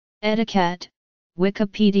Etiquette,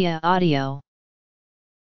 Wikipedia audio.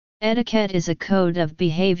 Etiquette is a code of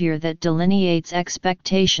behavior that delineates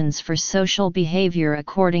expectations for social behavior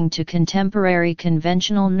according to contemporary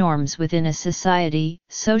conventional norms within a society,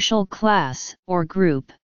 social class, or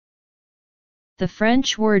group. The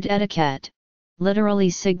French word etiquette,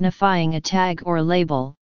 literally signifying a tag or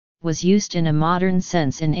label, was used in a modern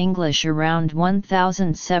sense in English around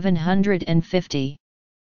 1750.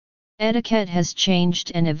 Etiquette has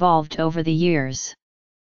changed and evolved over the years.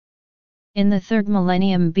 In the 3rd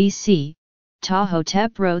millennium BC,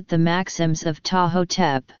 Ptahhotep wrote the Maxims of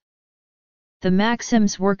Ptahhotep. The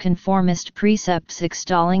Maxims were conformist precepts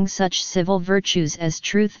extolling such civil virtues as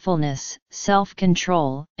truthfulness,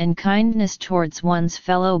 self-control, and kindness towards one's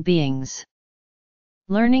fellow beings.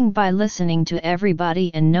 Learning by listening to everybody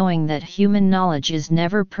and knowing that human knowledge is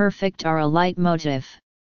never perfect are a leitmotif.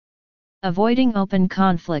 Avoiding open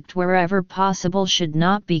conflict wherever possible should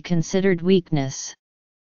not be considered weakness.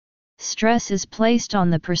 Stress is placed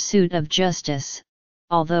on the pursuit of justice,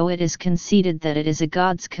 although it is conceded that it is a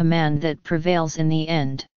God's command that prevails in the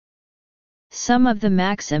end. Some of the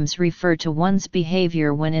maxims refer to one's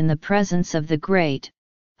behavior when in the presence of the great,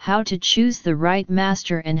 how to choose the right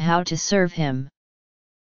master and how to serve him.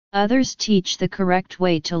 Others teach the correct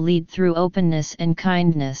way to lead through openness and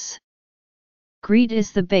kindness. Greed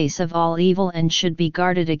is the base of all evil and should be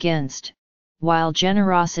guarded against, while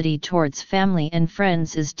generosity towards family and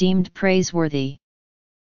friends is deemed praiseworthy.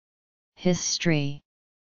 History.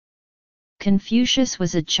 Confucius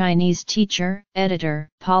was a Chinese teacher, editor,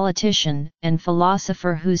 politician, and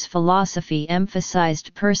philosopher whose philosophy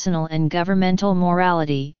emphasized personal and governmental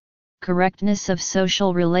morality, correctness of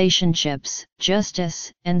social relationships,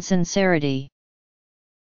 justice, and sincerity.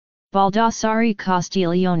 Baldassare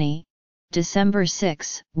Castiglione, December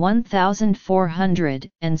 6,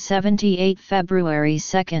 1478 February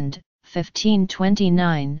 2,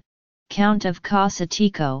 1529, Count of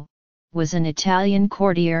Cassatico, was an Italian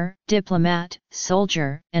courtier, diplomat,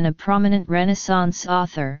 soldier, and a prominent Renaissance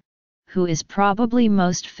author, who is probably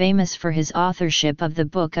most famous for his authorship of the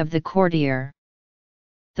Book of the Courtier.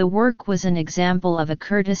 The work was an example of a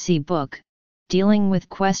courtesy book, dealing with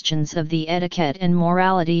questions of the etiquette and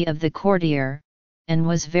morality of the courtier, and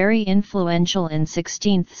was very influential in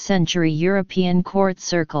 16th-century European court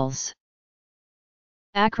circles.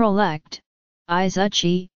 Acrolect,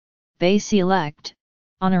 Izuchi, Baselect,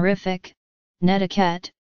 honorific, netiquette,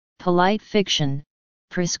 polite fiction,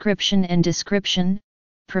 prescription and description,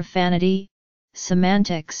 profanity,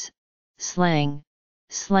 semantics, slang,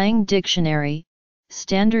 slang dictionary,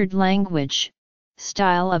 standard language,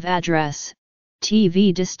 style of address,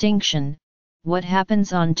 TV distinction, what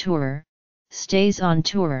happens on tour, stays on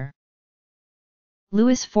tour.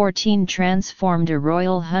 Louis XIV transformed a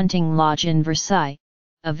royal hunting lodge in Versailles,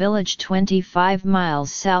 a village 25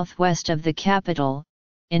 miles southwest of the capital,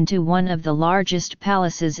 into one of the largest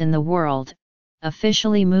palaces in the world,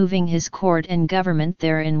 officially moving his court and government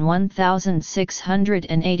there in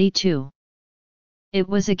 1682. It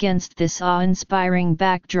was against this awe-inspiring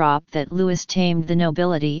backdrop that Louis tamed the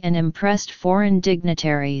nobility and impressed foreign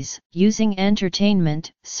dignitaries, using entertainment,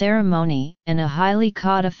 ceremony, and a highly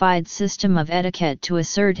codified system of etiquette to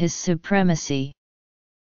assert his supremacy.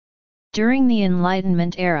 During the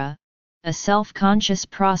Enlightenment era, a self-conscious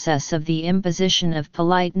process of the imposition of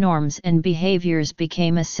polite norms and behaviors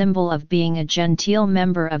became a symbol of being a genteel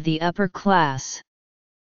member of the upper class.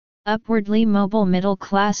 Upwardly mobile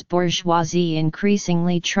middle-class bourgeoisie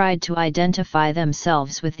increasingly tried to identify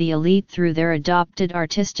themselves with the elite through their adopted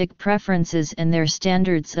artistic preferences and their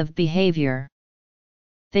standards of behavior.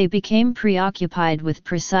 They became preoccupied with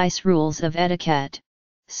precise rules of etiquette,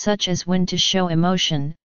 such as when to show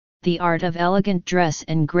emotion, the art of elegant dress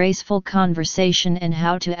and graceful conversation, and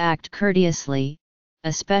how to act courteously,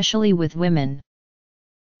 especially with women.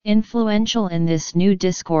 Influential in this new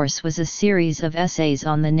discourse was a series of essays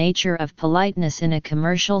on the nature of politeness in a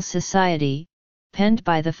commercial society, penned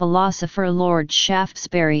by the philosopher Lord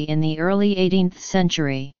Shaftesbury in the early 18th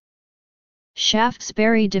century.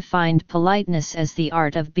 Shaftesbury defined politeness as the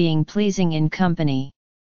art of being pleasing in company.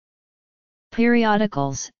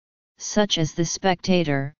 Periodicals, such as The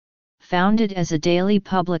Spectator, founded as a daily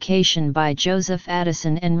publication by Joseph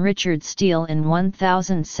Addison and Richard Steele in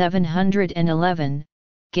 1711,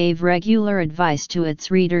 gave regular advice to its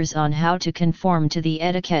readers on how to conform to the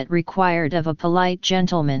etiquette required of a polite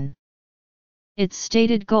gentleman. Its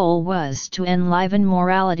stated goal was to enliven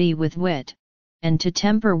morality with wit, and to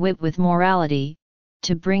temper wit with morality,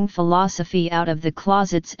 to bring philosophy out of the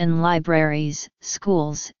closets and libraries,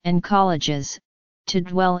 schools, and colleges, to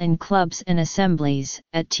dwell in clubs and assemblies,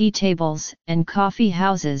 at tea tables and coffee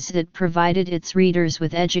houses. It provided its readers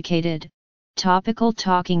with educated, topical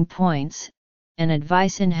talking points, and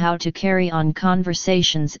advice in how to carry on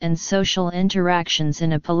conversations and social interactions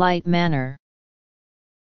in a polite manner.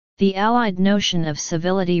 The Allied notion of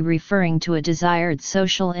civility, referring to a desired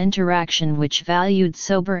social interaction which valued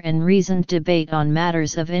sober and reasoned debate on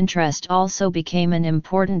matters of interest, also became an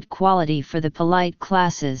important quality for the polite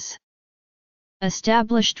classes.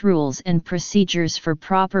 Established rules and procedures for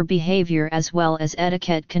proper behavior as well as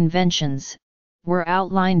etiquette conventions were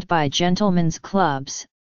outlined by gentlemen's clubs,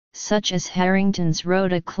 such as Harrington's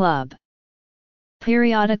Rota Club.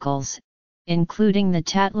 Periodicals, including the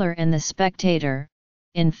Tatler and the Spectator,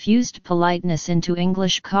 infused politeness into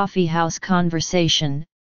English coffee-house conversation,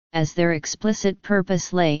 as their explicit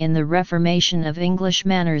purpose lay in the reformation of English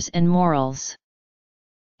manners and morals.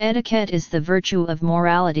 Etiquette is the virtue of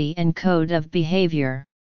morality and code of behavior.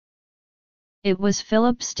 It was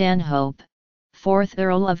Philip Stanhope, 4th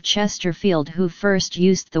Earl of Chesterfield, who first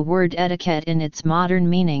used the word etiquette in its modern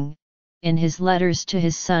meaning, in his letters to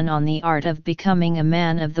his son on the art of becoming a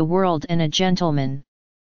man of the world and a gentleman.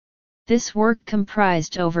 This work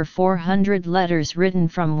comprised over 400 letters written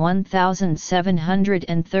from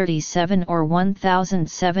 1737 or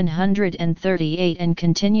 1738 and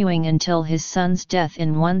continuing until his son's death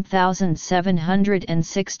in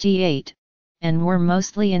 1768, and were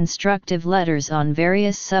mostly instructive letters on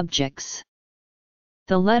various subjects.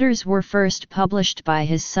 The letters were first published by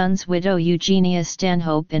his son's widow Eugenia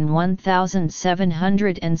Stanhope in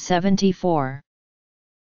 1774.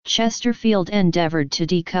 Chesterfield endeavored to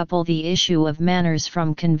decouple the issue of manners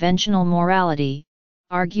from conventional morality,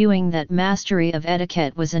 arguing that mastery of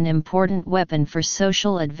etiquette was an important weapon for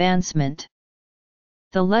social advancement.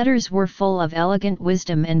 The letters were full of elegant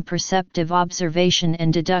wisdom and perceptive observation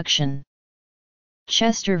and deduction.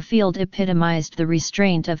 Chesterfield epitomized the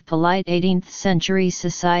restraint of polite 18th-century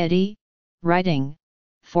society, writing,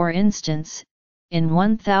 for instance, in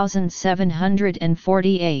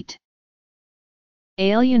 1748.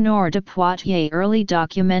 Éléonore de Poitiers, early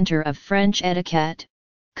documenter of French etiquette,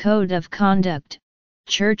 code of conduct,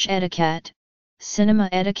 church etiquette, cinema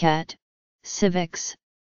etiquette, civics,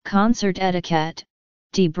 concert etiquette,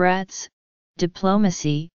 debrets,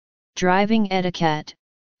 diplomacy, driving etiquette,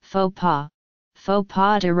 faux pas. Faux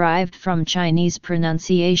pas derived from Chinese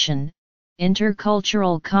pronunciation,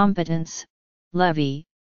 intercultural competence, levee,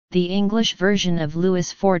 the English version of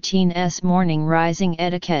Louis XIV's morning rising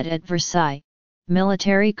etiquette at Versailles,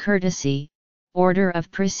 military courtesy, order of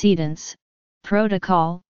precedence,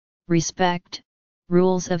 protocol, respect,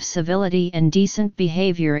 rules of civility and decent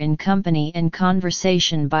behavior in company and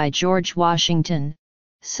conversation by George Washington,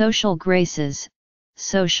 social graces,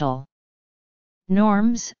 social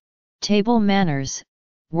norms, table manners,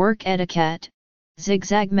 work etiquette,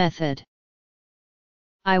 zigzag method.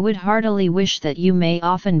 I would heartily wish that you may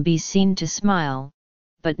often be seen to smile,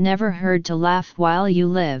 but never heard to laugh while you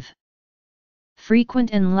live. Frequent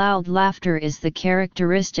and loud laughter is the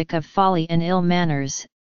characteristic of folly and ill manners.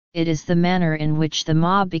 It is the manner in which the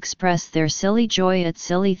mob express their silly joy at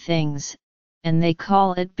silly things, and they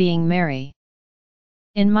call it being merry.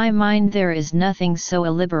 In my mind there is nothing so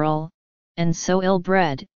illiberal, and so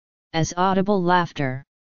ill-bred, as audible laughter.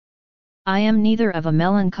 I am neither of a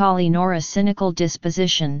melancholy nor a cynical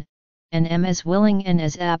disposition, and am as willing and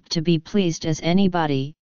as apt to be pleased as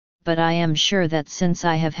anybody, but I am sure that since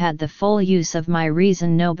I have had the full use of my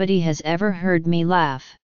reason nobody has ever heard me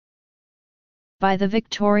laugh. By the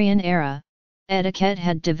Victorian era, etiquette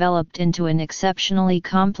had developed into an exceptionally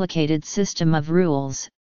complicated system of rules,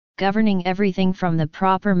 governing everything from the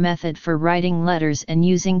proper method for writing letters and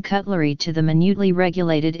using cutlery to the minutely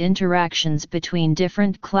regulated interactions between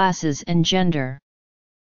different classes and gender.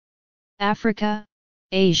 Africa,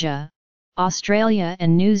 Asia, Australia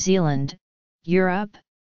and New Zealand, Europe,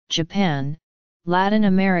 Japan, Latin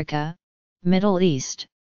America, Middle East,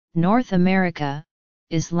 North America,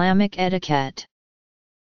 Islamic etiquette.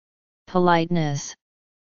 Politeness.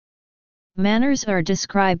 Manners are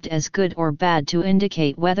described as good or bad to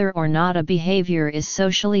indicate whether or not a behavior is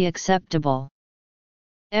socially acceptable.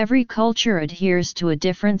 Every culture adheres to a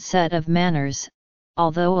different set of manners,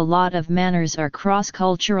 although a lot of manners are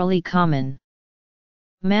cross-culturally common.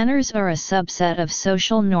 Manners are a subset of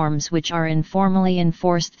social norms which are informally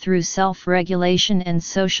enforced through self-regulation and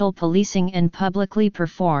social policing and publicly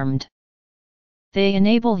performed. They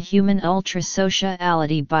enable human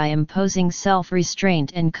ultra-sociality by imposing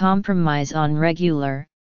self-restraint and compromise on regular,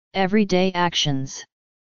 everyday actions.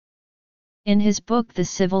 In his book The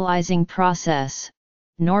Civilizing Process,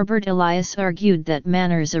 Norbert Elias argued that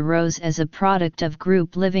manners arose as a product of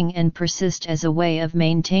group living and persist as a way of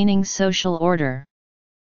maintaining social order.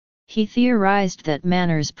 He theorized that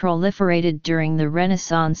manners proliferated during the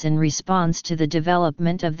Renaissance in response to the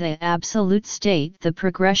development of the absolute state, the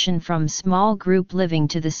progression from small group living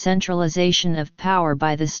to the centralization of power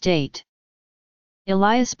by the state.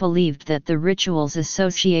 Elias believed that the rituals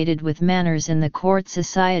associated with manners in the court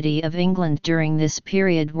society of England during this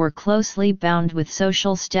period were closely bound with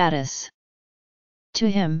social status. To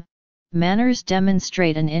him, manners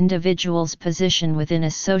demonstrate an individual's position within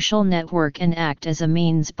a social network and act as a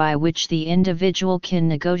means by which the individual can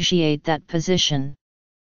negotiate that position.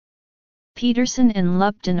 Peterson and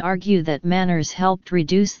Lupton argue that manners helped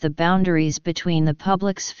reduce the boundaries between the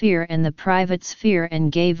public sphere and the private sphere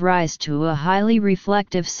and gave rise to a highly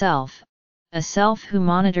reflective self, a self who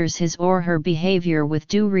monitors his or her behavior with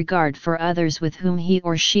due regard for others with whom he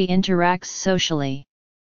or she interacts socially.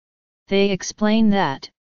 They explain that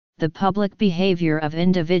the public behavior of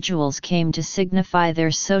individuals came to signify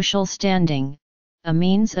their social standing, a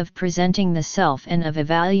means of presenting the self and of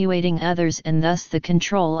evaluating others, and thus the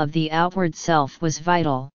control of the outward self was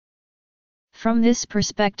vital. From this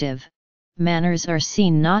perspective, manners are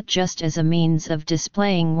seen not just as a means of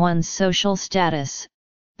displaying one's social status,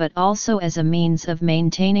 but also as a means of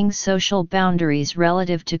maintaining social boundaries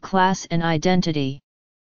relative to class and identity.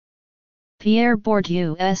 Pierre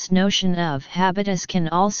Bourdieu's notion of habitus can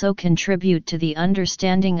also contribute to the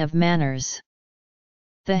understanding of manners.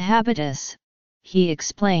 The habitus, he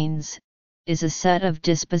explains, is a set of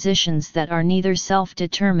dispositions that are neither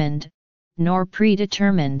self-determined, nor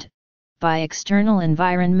predetermined, by external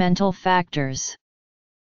environmental factors.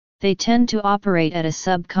 They tend to operate at a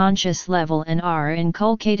subconscious level and are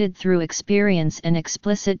inculcated through experience and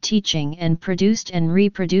explicit teaching and produced and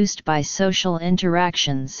reproduced by social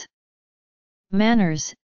interactions.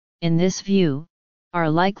 Manners, in this view, are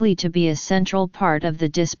likely to be a central part of the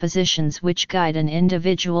dispositions which guide an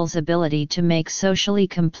individual's ability to make socially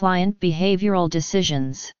compliant behavioral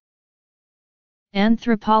decisions.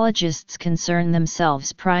 Anthropologists concern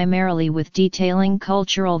themselves primarily with detailing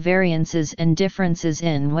cultural variances and differences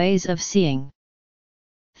in ways of seeing.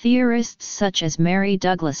 Theorists such as Mary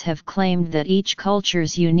Douglas have claimed that each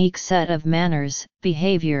culture's unique set of manners,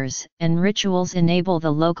 behaviors, and rituals enable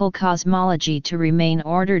the local cosmology to remain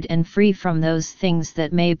ordered and free from those things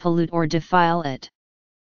that may pollute or defile it.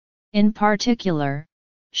 In particular,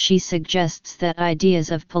 she suggests that ideas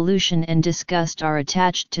of pollution and disgust are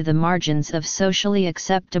attached to the margins of socially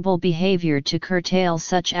acceptable behavior to curtail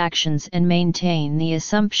such actions and maintain the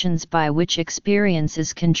assumptions by which experience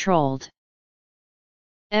is controlled.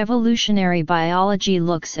 Evolutionary biology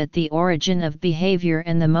looks at the origin of behavior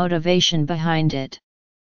and the motivation behind it.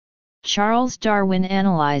 Charles Darwin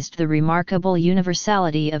analyzed the remarkable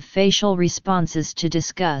universality of facial responses to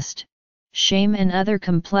disgust, shame, and other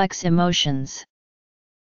complex emotions.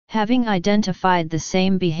 Having identified the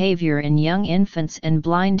same behavior in young infants and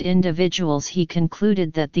blind individuals, he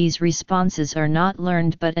concluded that these responses are not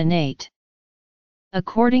learned but innate.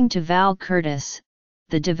 According to Val Curtis,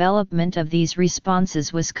 the development of these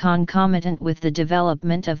responses was concomitant with the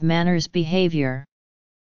development of manners behavior.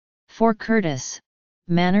 For Curtis,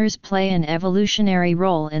 manners play an evolutionary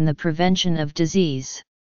role in the prevention of disease.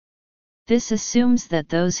 This assumes that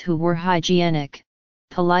those who were hygienic,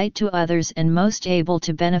 polite to others, and most able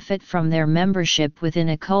to benefit from their membership within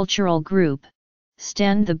a cultural group,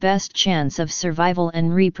 stand the best chance of survival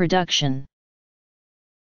and reproduction.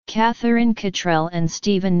 Catherine Cottrell and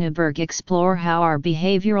Stephen Newberg explore how our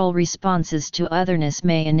behavioral responses to otherness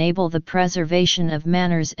may enable the preservation of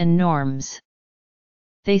manners and norms.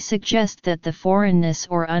 They suggest that the foreignness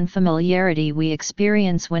or unfamiliarity we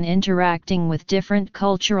experience when interacting with different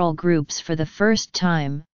cultural groups for the first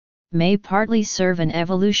time may partly serve an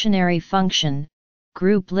evolutionary function.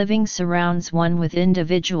 Group living surrounds one with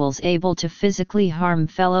individuals able to physically harm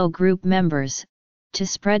fellow group members, to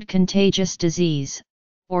spread contagious disease,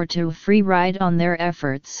 or to free ride on their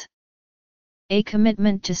efforts. A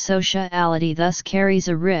commitment to sociality thus carries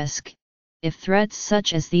a risk. If threats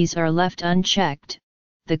such as these are left unchecked,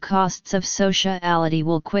 the costs of sociality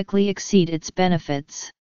will quickly exceed its benefits.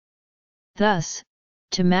 Thus,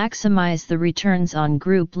 to maximize the returns on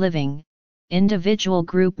group living, individual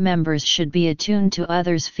group members should be attuned to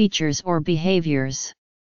others' features or behaviors.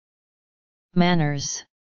 Manners.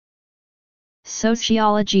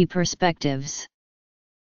 Sociology perspectives.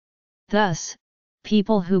 Thus,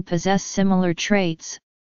 people who possess similar traits,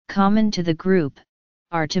 common to the group,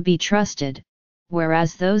 are to be trusted,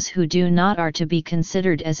 whereas those who do not are to be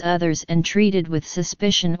considered as others and treated with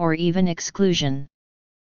suspicion or even exclusion.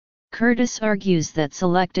 Curtis argues that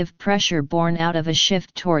selective pressure born out of a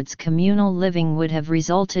shift towards communal living would have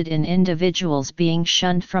resulted in individuals being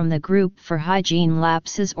shunned from the group for hygiene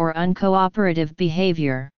lapses or uncooperative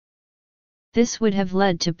behavior. This would have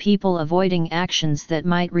led to people avoiding actions that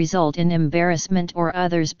might result in embarrassment or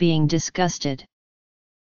others being disgusted.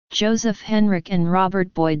 Joseph Henrich and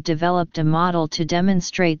Robert Boyd developed a model to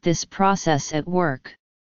demonstrate this process at work.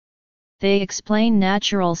 They explain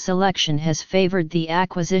natural selection has favored the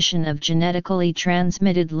acquisition of genetically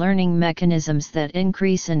transmitted learning mechanisms that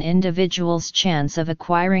increase an individual's chance of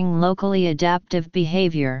acquiring locally adaptive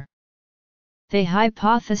behavior. They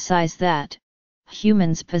hypothesize that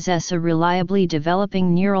humans possess a reliably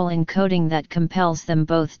developing neural encoding that compels them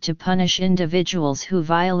both to punish individuals who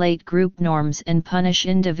violate group norms and punish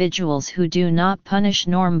individuals who do not punish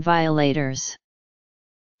norm violators.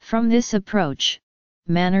 From this approach,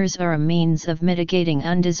 manners are a means of mitigating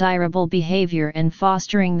undesirable behavior and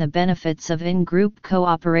fostering the benefits of in-group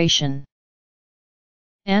cooperation.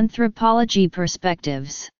 Anthropology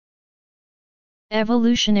perspectives.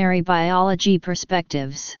 Evolutionary biology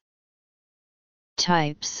perspectives.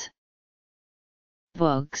 Types.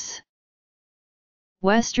 Books.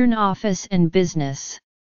 Western Office and Business.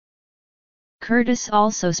 Curtis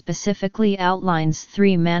also specifically outlines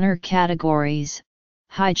 3 manner categories: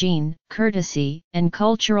 hygiene, courtesy, and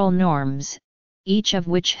cultural norms, each of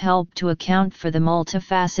which help to account for the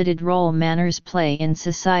multifaceted role manners play in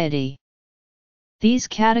society. These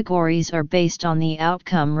categories are based on the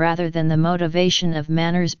outcome rather than the motivation of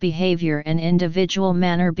manners behavior, and individual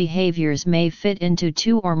manner behaviors may fit into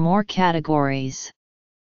 2 or more categories.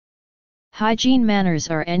 Hygiene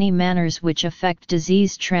manners are any manners which affect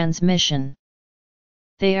disease transmission.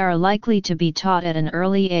 They are likely to be taught at an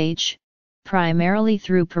early age, primarily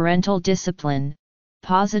through parental discipline,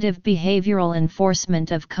 positive behavioral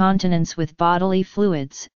enforcement of continence with bodily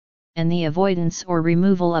fluids, and the avoidance or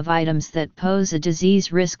removal of items that pose a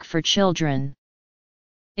disease risk for children.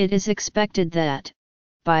 It is expected that,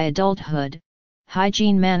 by adulthood,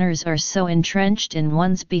 hygiene manners are so entrenched in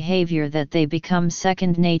one's behavior that they become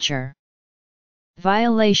second nature.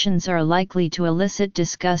 Violations are likely to elicit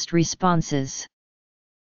disgust responses.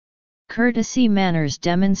 Courtesy manners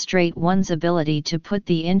demonstrate one's ability to put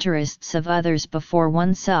the interests of others before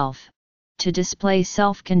oneself, to display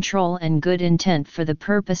self-control and good intent for the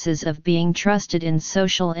purposes of being trusted in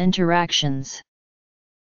social interactions.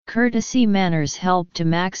 Courtesy manners help to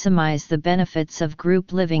maximize the benefits of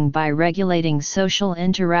group living by regulating social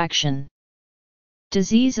interaction.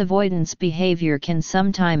 Disease avoidance behavior can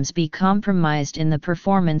sometimes be compromised in the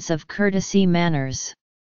performance of courtesy manners.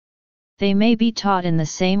 They may be taught in the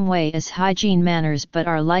same way as hygiene manners but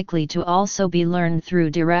are likely to also be learned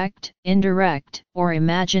through direct, indirect, or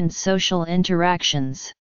imagined social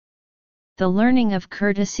interactions. The learning of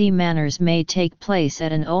courtesy manners may take place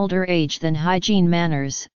at an older age than hygiene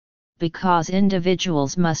manners, because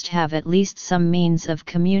individuals must have at least some means of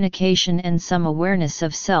communication and some awareness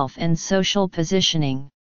of self and social positioning.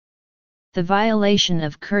 The violation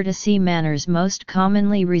of courtesy manners most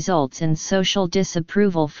commonly results in social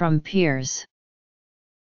disapproval from peers.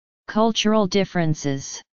 Cultural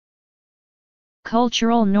differences.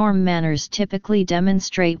 Cultural norm manners typically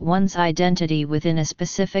demonstrate one's identity within a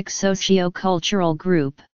specific socio-cultural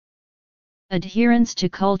group. Adherence to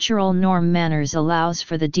cultural norm manners allows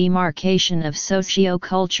for the demarcation of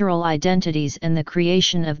socio-cultural identities and the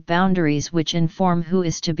creation of boundaries which inform who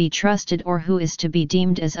is to be trusted or who is to be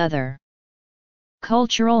deemed as other.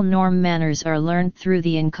 Cultural norm manners are learned through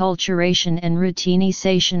the enculturation and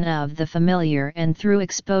routinization of the familiar and through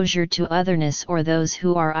exposure to otherness or those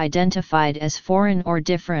who are identified as foreign or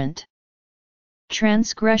different.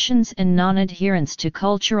 Transgressions and non-adherence to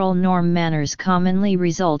cultural norm manners commonly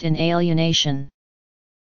result in alienation.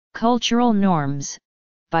 Cultural norms,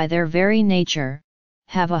 by their very nature,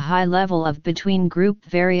 have a high level of between-group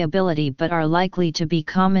variability but are likely to be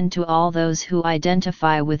common to all those who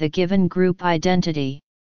identify with a given group identity.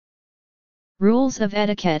 Rules of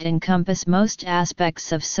etiquette encompass most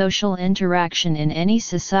aspects of social interaction in any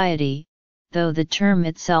society, though the term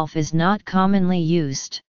itself is not commonly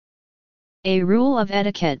used. A rule of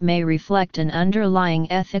etiquette may reflect an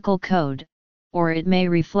underlying ethical code, or it may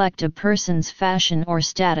reflect a person's fashion or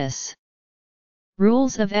status.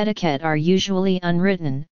 Rules of etiquette are usually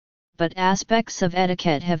unwritten, but aspects of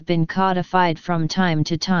etiquette have been codified from time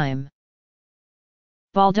to time.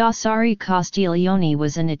 Baldassare Castiglione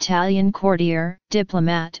was an Italian courtier,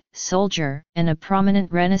 diplomat, soldier, and a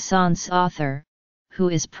prominent Renaissance author, who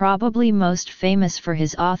is probably most famous for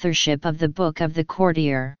his authorship of the Book of the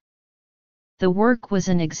Courtier. The work was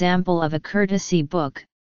an example of a courtesy book,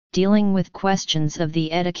 dealing with questions of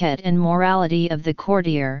the etiquette and morality of the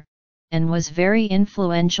courtier, and was very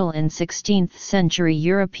influential in 16th-century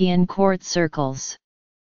European court circles.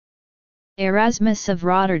 Erasmus of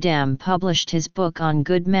Rotterdam published his book on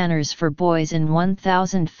good manners for boys in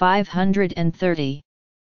 1530.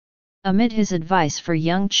 Amid his advice for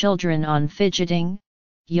young children on fidgeting,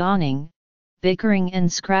 yawning, bickering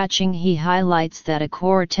and scratching, he highlights that a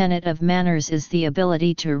core tenet of manners is the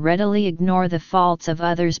ability to readily ignore the faults of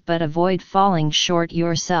others but avoid falling short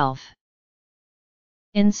yourself.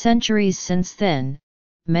 In centuries since then,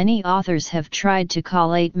 many authors have tried to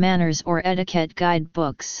collate manners or etiquette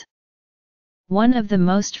guidebooks. One of the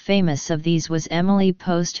most famous of these was Emily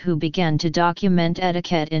Post, who began to document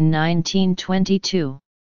etiquette in 1922.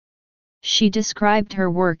 She described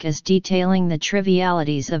her work as detailing the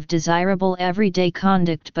trivialities of desirable everyday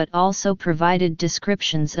conduct but also provided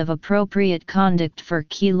descriptions of appropriate conduct for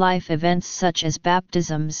key life events such as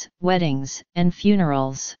baptisms, weddings, and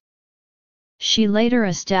funerals. She later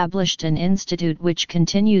established an institute which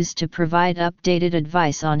continues to provide updated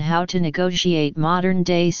advice on how to negotiate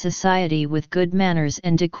modern-day society with good manners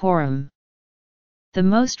and decorum. The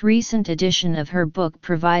most recent edition of her book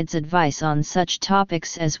provides advice on such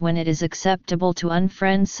topics as when it is acceptable to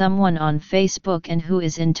unfriend someone on Facebook and who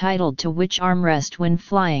is entitled to which armrest when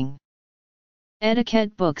flying.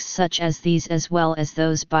 Etiquette books such as these, as well as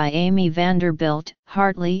those by Amy Vanderbilt,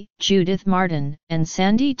 Hartley, Judith Martin, and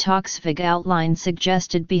Sandy Toksvig, outline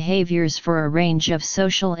suggested behaviors for a range of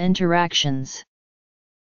social interactions.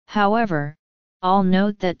 However, all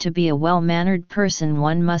note that to be a well-mannered person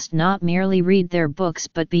one must not merely read their books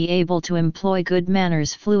but be able to employ good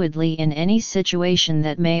manners fluidly in any situation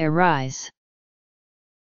that may arise.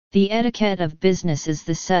 The etiquette of business is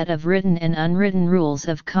the set of written and unwritten rules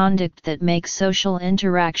of conduct that make social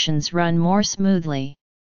interactions run more smoothly.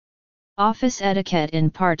 Office etiquette in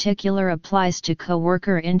particular applies to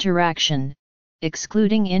coworker interaction,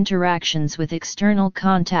 excluding interactions with external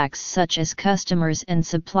contacts such as customers and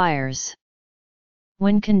suppliers.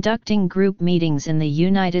 When conducting group meetings in the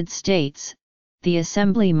United States, the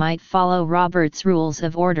assembly might follow Robert's Rules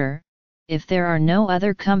of Order, if there are no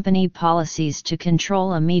other company policies to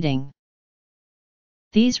control a meeting.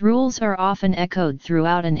 These rules are often echoed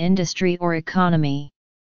throughout an industry or economy.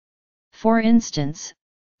 For instance,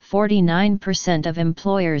 49% of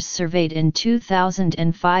employers surveyed in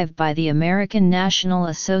 2005 by the American National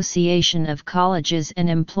Association of Colleges and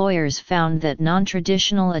Employers found that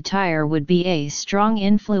non-traditional attire would be a strong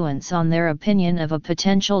influence on their opinion of a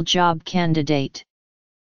potential job candidate.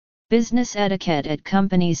 Business etiquette at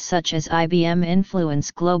companies such as IBM influence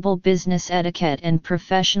global business etiquette and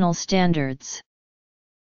professional standards.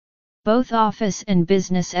 Both office and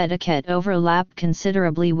business etiquette overlap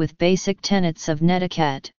considerably with basic tenets of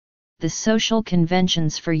netiquette, the social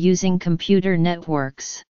conventions for using computer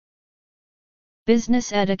networks.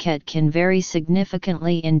 Business etiquette can vary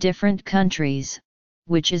significantly in different countries,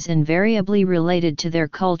 which is invariably related to their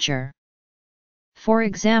culture. For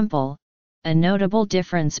example, a notable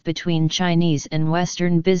difference between Chinese and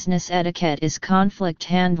Western business etiquette is conflict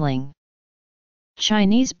handling.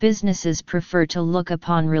 Chinese businesses prefer to look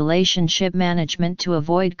upon relationship management to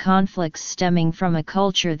avoid conflicts stemming from a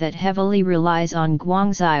culture that heavily relies on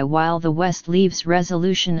guanxi, while the West leaves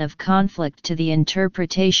resolution of conflict to the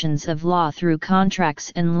interpretations of law through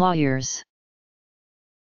contracts and lawyers.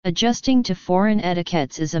 Adjusting to foreign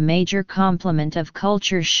etiquettes is a major complement of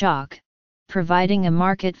culture shock, providing a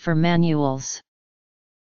market for manuals.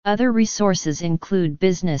 Other resources include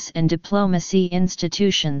business and diplomacy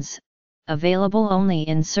institutions, available only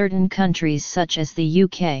in certain countries such as the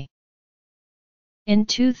UK. In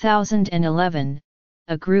 2011,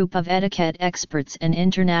 a group of etiquette experts and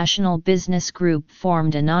international business group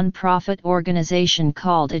formed a non-profit organization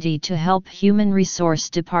called Etiquette to help human resource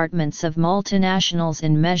departments of multinationals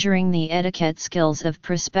in measuring the etiquette skills of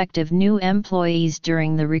prospective new employees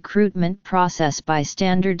during the recruitment process by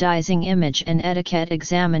standardizing image and etiquette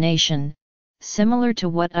examination, similar to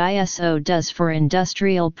what ISO does for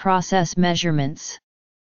industrial process measurements.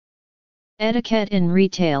 Etiquette in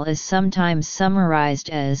retail is sometimes summarized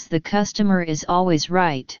as "the customer is always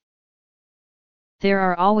right." There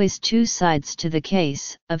are always two sides to the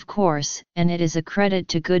case, of course, and it is a credit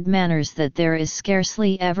to good manners that there is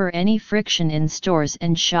scarcely ever any friction in stores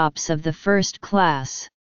and shops of the first class.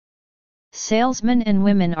 Salesmen and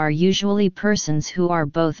women are usually persons who are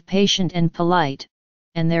both patient and polite,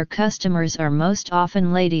 and their customers are most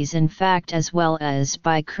often ladies in fact, as well as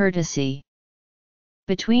by courtesy.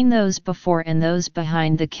 Between those before and those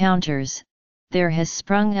behind the counters, there has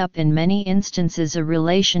sprung up in many instances a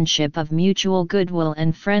relationship of mutual goodwill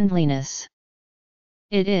and friendliness.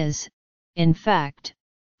 It is, in fact,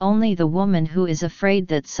 only the woman who is afraid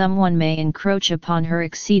that someone may encroach upon her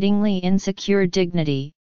exceedingly insecure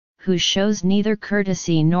dignity, who shows neither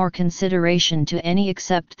courtesy nor consideration to any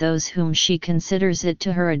except those whom she considers it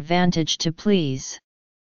to her advantage to please.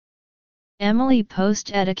 Emily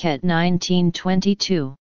Post, Etiquette,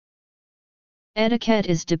 1922. Etiquette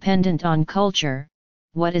is dependent on culture.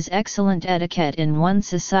 What is excellent etiquette in one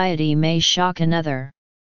society may shock another.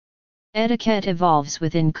 Etiquette evolves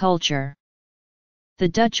within culture. The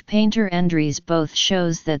Dutch painter Andries Both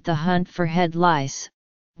shows that the hunt for head lice,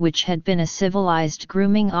 which had been a civilized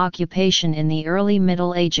grooming occupation in the early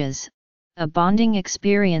Middle Ages, a bonding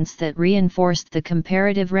experience that reinforced the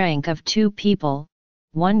comparative rank of two people,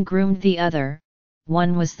 one groomed the other,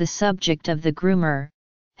 one was the subject of the groomer,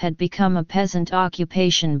 had become a peasant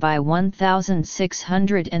occupation by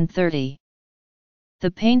 1630. The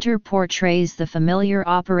painter portrays the familiar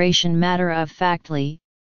operation matter-of-factly,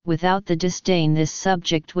 without the disdain this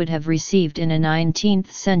subject would have received in a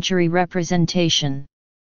 19th-century representation.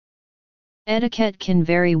 Etiquette can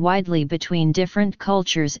vary widely between different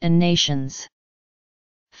cultures and nations.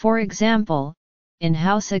 For example, in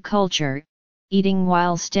Hausa culture, eating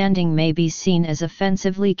while standing may be seen as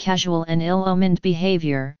offensively casual and ill-omened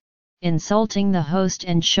behavior, insulting the host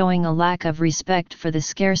and showing a lack of respect for the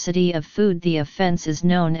scarcity of food. The offense is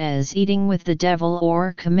known as eating with the devil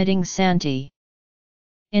or committing sati.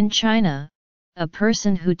 In China, a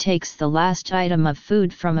person who takes the last item of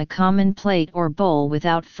food from a common plate or bowl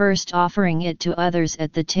without first offering it to others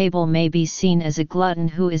at the table may be seen as a glutton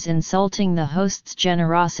who is insulting the host's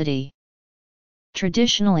generosity.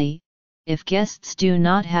 Traditionally, if guests do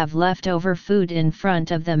not have leftover food in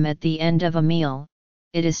front of them at the end of a meal,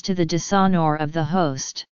 it is to the dishonor of the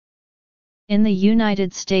host. In the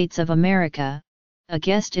United States of America, a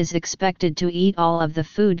guest is expected to eat all of the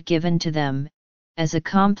food given to them, as a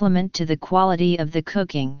compliment to the quality of the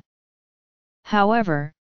cooking.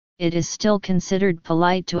 However, it is still considered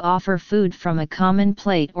polite to offer food from a common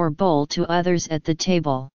plate or bowl to others at the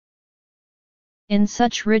table. In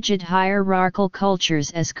such rigid hierarchical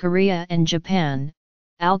cultures as Korea and Japan,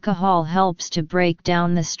 alcohol helps to break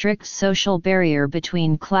down the strict social barrier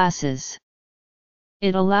between classes.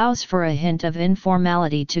 It allows for a hint of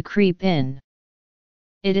informality to creep in.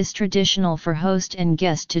 It is traditional for host and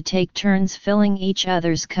guest to take turns filling each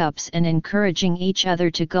other's cups and encouraging each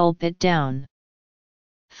other to gulp it down.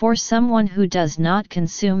 For someone who does not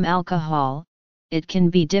consume alcohol, it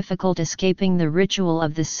can be difficult escaping the ritual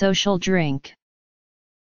of the social drink.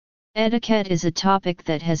 Etiquette is a topic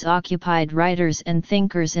that has occupied writers and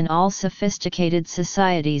thinkers in all sophisticated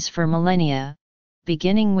societies for millennia,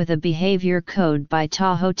 beginning with a behavior code by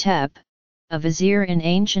Ptahhotep, a vizier in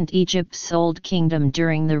ancient Egypt's Old Kingdom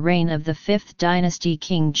during the reign of the 5th dynasty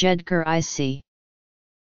King Djedker-Ic.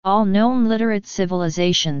 All known literate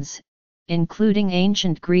civilizations, including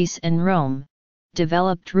ancient Greece and Rome,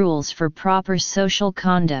 developed rules for proper social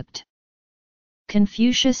conduct.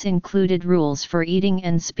 Confucius included rules for eating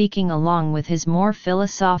and speaking along with his more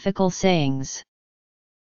philosophical sayings.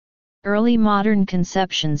 Early modern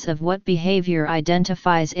conceptions of what behavior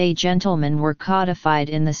identifies a gentleman were codified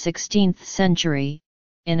in the 16th century,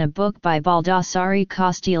 in a book by Baldassare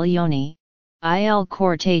Castiglione, Il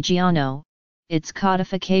Cortegiano. Its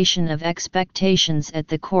codification of expectations at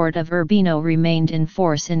the court of Urbino remained in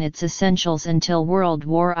force in its essentials until World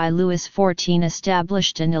War I. Louis XIV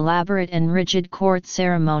established an elaborate and rigid court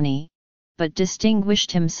ceremony, but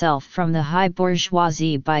distinguished himself from the high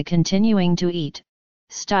bourgeoisie by continuing to eat,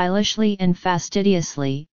 stylishly and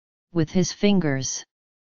fastidiously, with his fingers.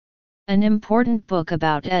 An important book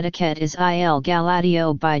about etiquette is Il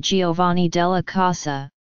Galadio by Giovanni della Casa.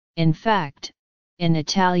 In fact, in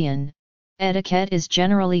Italian, etiquette is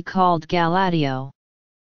generally called Galadio.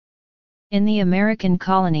 In the American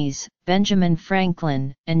colonies, Benjamin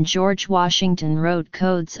Franklin and George Washington wrote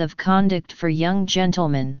codes of conduct for young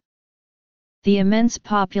gentlemen. The immense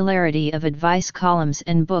popularity of advice columns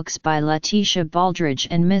and books by Letitia Baldridge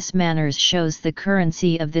and Miss Manners shows the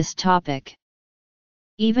currency of this topic.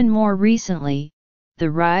 Even more recently, the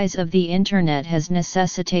rise of the Internet has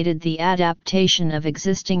necessitated the adaptation of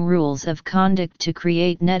existing rules of conduct to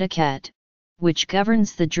create netiquette, which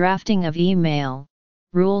governs the drafting of email,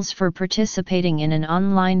 rules for participating in an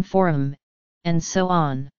online forum, and so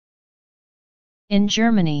on. In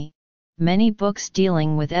Germany, many books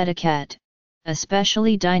dealing with etiquette,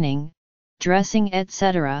 especially dining, dressing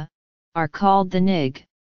etc., are called the Nig,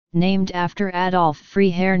 named after Adolf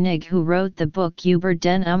Freiherr Nig, who wrote the book Über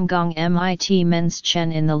den Umgang mit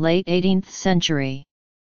Menschen in the late 18th century.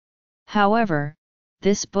 However,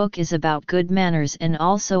 This book is about good manners and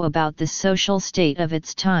also about the social state of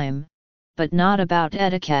its time, but not about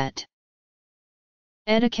etiquette.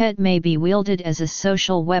 Etiquette may be wielded as a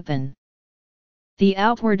social weapon. The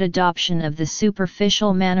outward adoption of the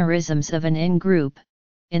superficial mannerisms of an in-group,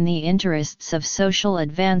 in the interests of social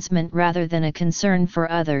advancement rather than a concern for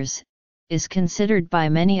others, is considered by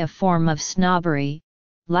many a form of snobbery,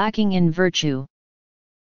 lacking in virtue.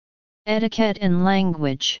 Etiquette and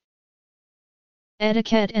language.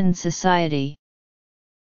 Etiquette and society.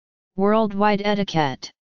 Worldwide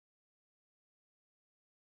etiquette.